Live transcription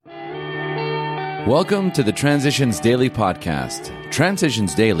Welcome to the Transitions Daily podcast.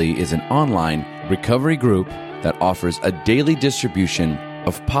 Transitions Daily is an online recovery group that offers a daily distribution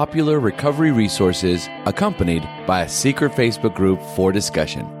of popular recovery resources accompanied by a secret Facebook group for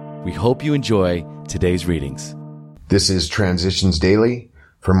discussion. We hope you enjoy today's readings. This is Transitions Daily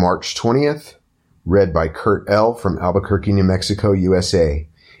for March 20th, read by Kurt L. from Albuquerque, New Mexico, USA.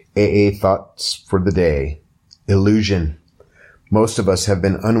 AA Thoughts for the Day. Illusion. Most of us have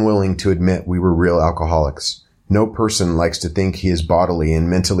been unwilling to admit we were real alcoholics. No person likes to think he is bodily and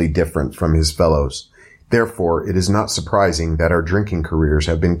mentally different from his fellows. Therefore, it is not surprising that our drinking careers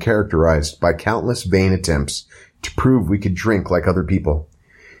have been characterized by countless vain attempts to prove we could drink like other people.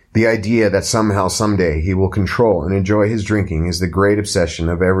 The idea that somehow someday he will control and enjoy his drinking is the great obsession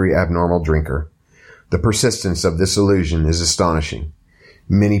of every abnormal drinker. The persistence of this illusion is astonishing.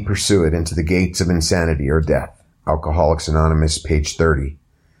 Many pursue it into the gates of insanity or death. Alcoholics Anonymous, page 30.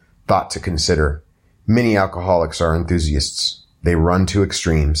 Thought to consider. Many alcoholics are enthusiasts. They run to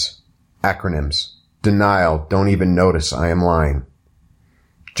extremes. Acronyms. Denial. Don't even notice I am lying.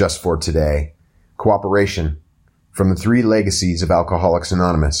 Just for today. Cooperation. From the three legacies of Alcoholics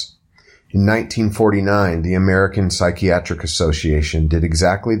Anonymous. In 1949, the American Psychiatric Association did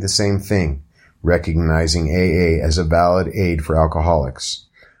exactly the same thing, recognizing AA as a valid aid for alcoholics.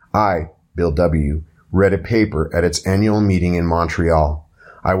 I, Bill W., read a paper at its annual meeting in Montreal.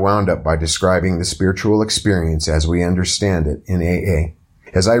 I wound up by describing the spiritual experience as we understand it in AA.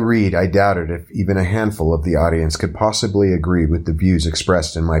 As I read, I doubted if even a handful of the audience could possibly agree with the views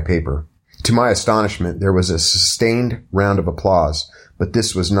expressed in my paper. To my astonishment, there was a sustained round of applause, but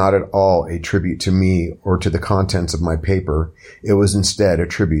this was not at all a tribute to me or to the contents of my paper. It was instead a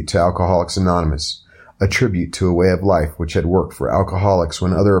tribute to Alcoholics Anonymous, a tribute to a way of life which had worked for alcoholics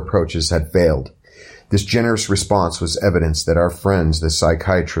when other approaches had failed. This generous response was evidence that our friends, the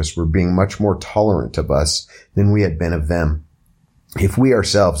psychiatrists, were being much more tolerant of us than we had been of them. If we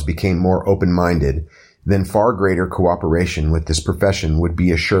ourselves became more open-minded, then far greater cooperation with this profession would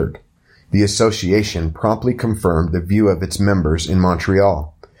be assured. The association promptly confirmed the view of its members in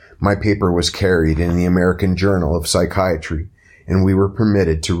Montreal. My paper was carried in the American Journal of Psychiatry, and we were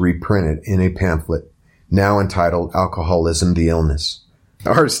permitted to reprint it in a pamphlet, now entitled Alcoholism the Illness.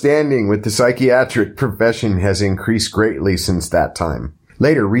 Our standing with the psychiatric profession has increased greatly since that time.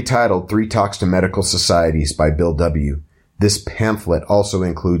 Later retitled Three Talks to Medical Societies by Bill W. This pamphlet also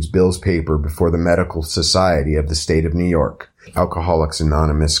includes Bill's paper before the Medical Society of the State of New York. Alcoholics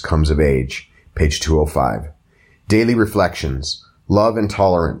Anonymous Comes of Age, page 205. Daily Reflections. Love and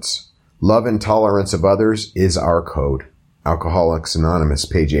Tolerance. Love and tolerance of others is our code. Alcoholics Anonymous,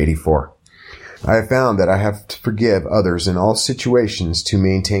 page 84. I have found that I have to forgive others in all situations to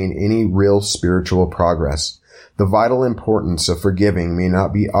maintain any real spiritual progress. The vital importance of forgiving may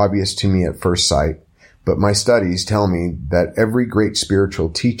not be obvious to me at first sight, but my studies tell me that every great spiritual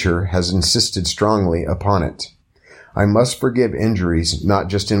teacher has insisted strongly upon it. I must forgive injuries not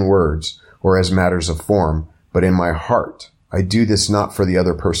just in words or as matters of form, but in my heart. I do this not for the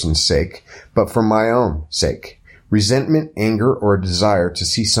other person's sake, but for my own sake. Resentment, anger, or a desire to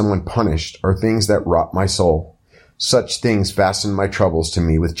see someone punished are things that rot my soul. Such things fasten my troubles to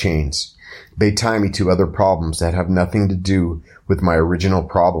me with chains. They tie me to other problems that have nothing to do with my original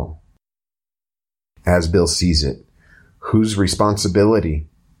problem. As Bill sees it, whose responsibility?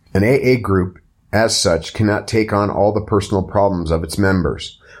 An AA group, as such, cannot take on all the personal problems of its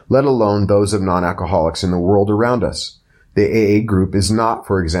members, let alone those of non-alcoholics in the world around us. The AA group is not,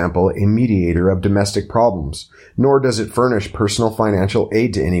 for example, a mediator of domestic problems, nor does it furnish personal financial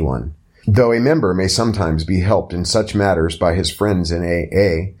aid to anyone. Though a member may sometimes be helped in such matters by his friends in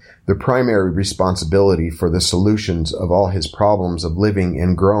AA, the primary responsibility for the solutions of all his problems of living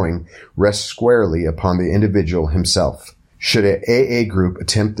and growing rests squarely upon the individual himself. Should an AA group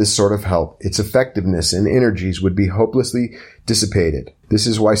attempt this sort of help, its effectiveness and energies would be hopelessly dissipated. This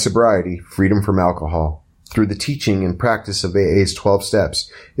is why sobriety, freedom from alcohol, through the teaching and practice of AA's 12 steps,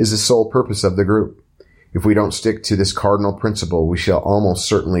 is the sole purpose of the group. If we don't stick to this cardinal principle, we shall almost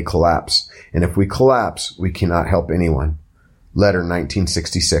certainly collapse. And if we collapse, we cannot help anyone. Letter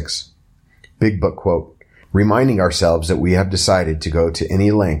 1966. Big Book quote. Reminding ourselves that we have decided to go to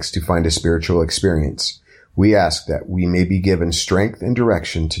any lengths to find a spiritual experience, we ask that we may be given strength and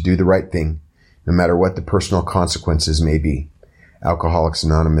direction to do the right thing, no matter what the personal consequences may be. Alcoholics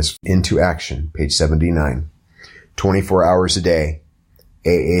Anonymous Into Action, page 79. 24 hours a day.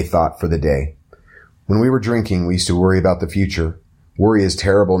 AA Thought for the Day. When we were drinking, we used to worry about the future. Worry is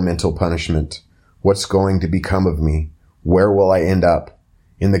terrible mental punishment. What's going to become of me? Where will I end up?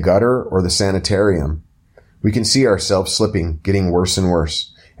 In the gutter or the sanitarium? We can see ourselves slipping, getting worse and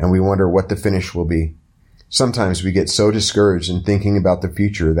worse, and we wonder what the finish will be. Sometimes we get so discouraged in thinking about the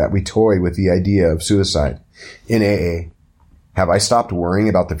future that we toy with the idea of suicide. In AA, have I stopped worrying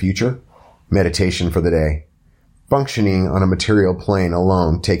about the future? Meditation for the day. Functioning on a material plane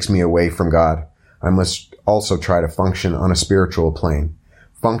alone takes me away from God. I must also try to function on a spiritual plane.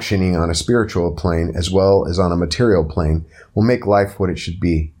 Functioning on a spiritual plane as well as on a material plane will make life what it should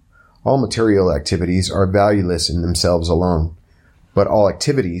be. All material activities are valueless in themselves alone. But all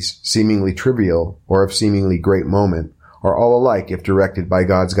activities, seemingly trivial or of seemingly great moment, are all alike if directed by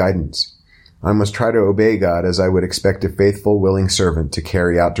God's guidance. I must try to obey God as I would expect a faithful, willing servant to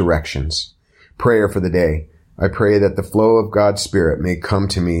carry out directions. Prayer for the day. I pray that the flow of God's Spirit may come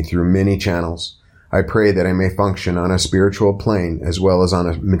to me through many channels. I pray that I may function on a spiritual plane as well as on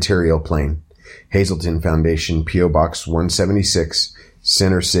a material plane. Hazelton Foundation, P.O. Box 176,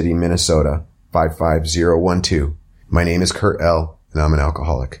 Center City, Minnesota, 55012. My name is Kurt L., and I'm an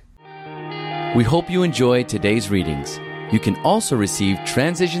alcoholic. We hope you enjoyed today's readings. You can also receive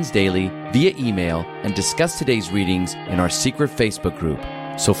Transitions Daily via email and discuss today's readings in our secret Facebook group.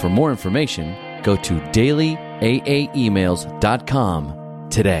 So for more information, go to dailyaaemails.com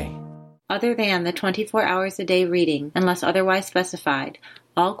today. Other than the 24 hours a day reading, unless otherwise specified,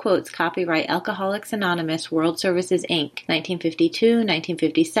 all quotes copyright Alcoholics Anonymous World Services, Inc., 1952,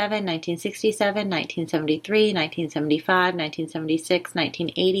 1957, 1967, 1973, 1975, 1976,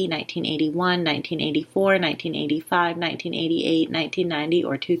 1980, 1981, 1984, 1985, 1988, 1990,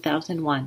 or 2001.